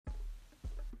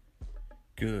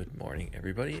Good morning,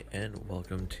 everybody, and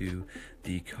welcome to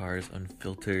the Cars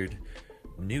Unfiltered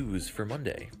news for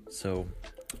Monday. So,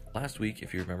 last week,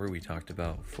 if you remember, we talked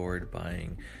about Ford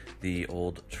buying the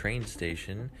old train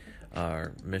station,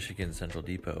 our Michigan Central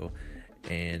Depot,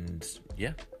 and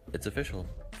yeah, it's official.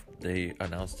 They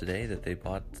announced today that they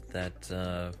bought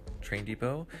that train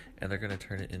depot, and they're going to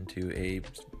turn it into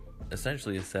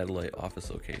essentially a satellite office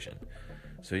location.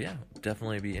 So yeah,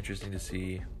 definitely be interesting to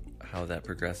see how that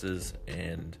progresses,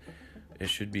 and it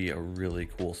should be a really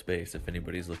cool space if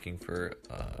anybody's looking for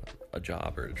a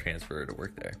job or to transfer to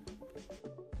work there.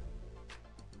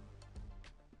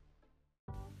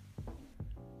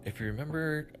 If you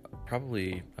remember,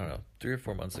 probably, I don't know, 3 or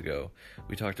 4 months ago,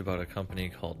 we talked about a company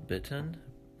called Byton,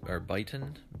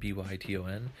 Byton.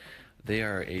 They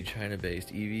are a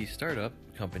China-based EV startup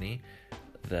company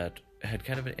that had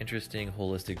kind of an interesting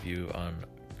holistic view on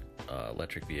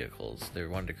electric vehicles. They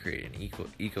wanted to create an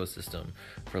ecosystem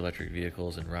for electric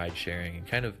vehicles and ride sharing, and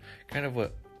kind of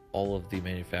what all of the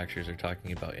manufacturers are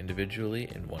talking about individually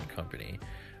in one company.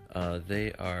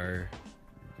 They are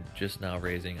just now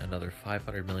raising another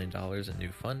 $500 million in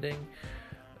new funding,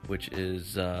 which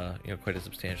is quite a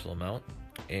substantial amount,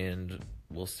 and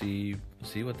we'll see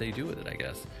what they do with it, I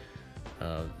guess.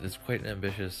 It's quite an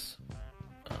ambitious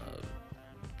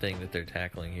thing that they're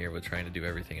tackling here with trying to do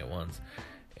everything at once.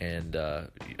 And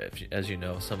as you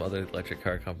know, some other electric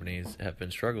car companies have been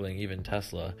struggling, even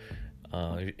Tesla.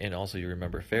 And also, you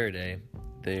remember Faraday.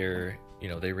 They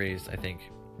raised, I think,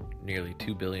 nearly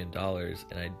 $2 billion,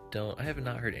 and I have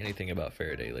not heard anything about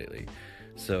Faraday lately.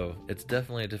 So it's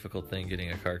definitely a difficult thing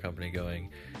getting a car company going.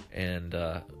 And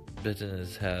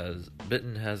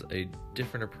Byton has a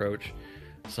different approach,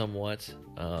 somewhat.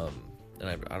 And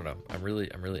I don't know. I'm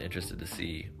really interested to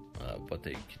see what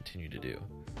they continue to do.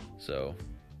 So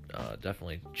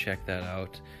definitely check that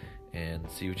out and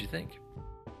see what you think.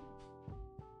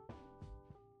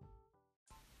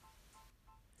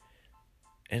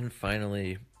 And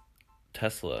finally,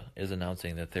 Tesla is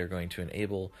announcing that they're going to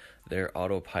enable their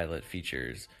autopilot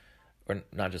features, or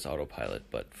not just autopilot,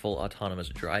 but full autonomous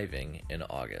driving in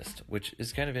August, which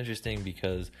is kind of interesting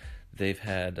because they've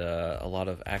had a lot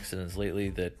of accidents lately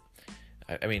that,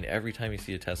 I mean, every time you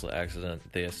see a Tesla accident,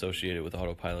 they associate it with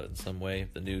autopilot in some way.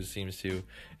 The news seems to,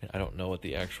 and I don't know what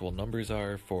the actual numbers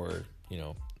are for,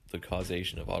 the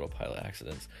causation of autopilot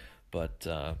accidents. But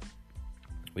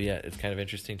yeah, it's kind of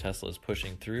interesting. Tesla is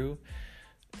pushing through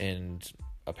and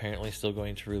apparently still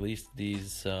going to release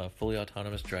these fully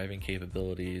autonomous driving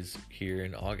capabilities here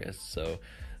in August. So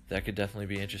that could definitely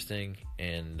be interesting.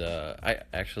 And I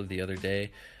actually, the other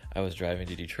day, I was driving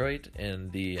to Detroit,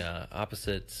 and the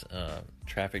opposite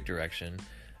traffic direction,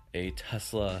 a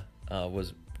Tesla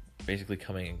was basically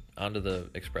coming onto the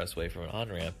expressway from an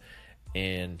on-ramp,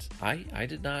 and I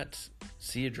did not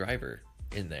see a driver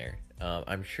in there.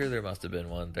 I'm sure there must have been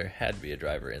one. There had to be a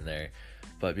driver in there,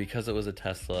 but because it was a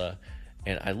Tesla,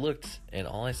 and I looked, and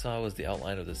all I saw was the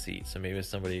outline of the seat, so maybe it's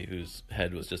somebody whose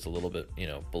head was just a little bit,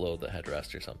 below the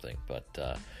headrest or something. But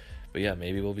yeah,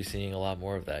 maybe we'll be seeing a lot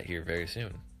more of that here very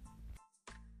soon.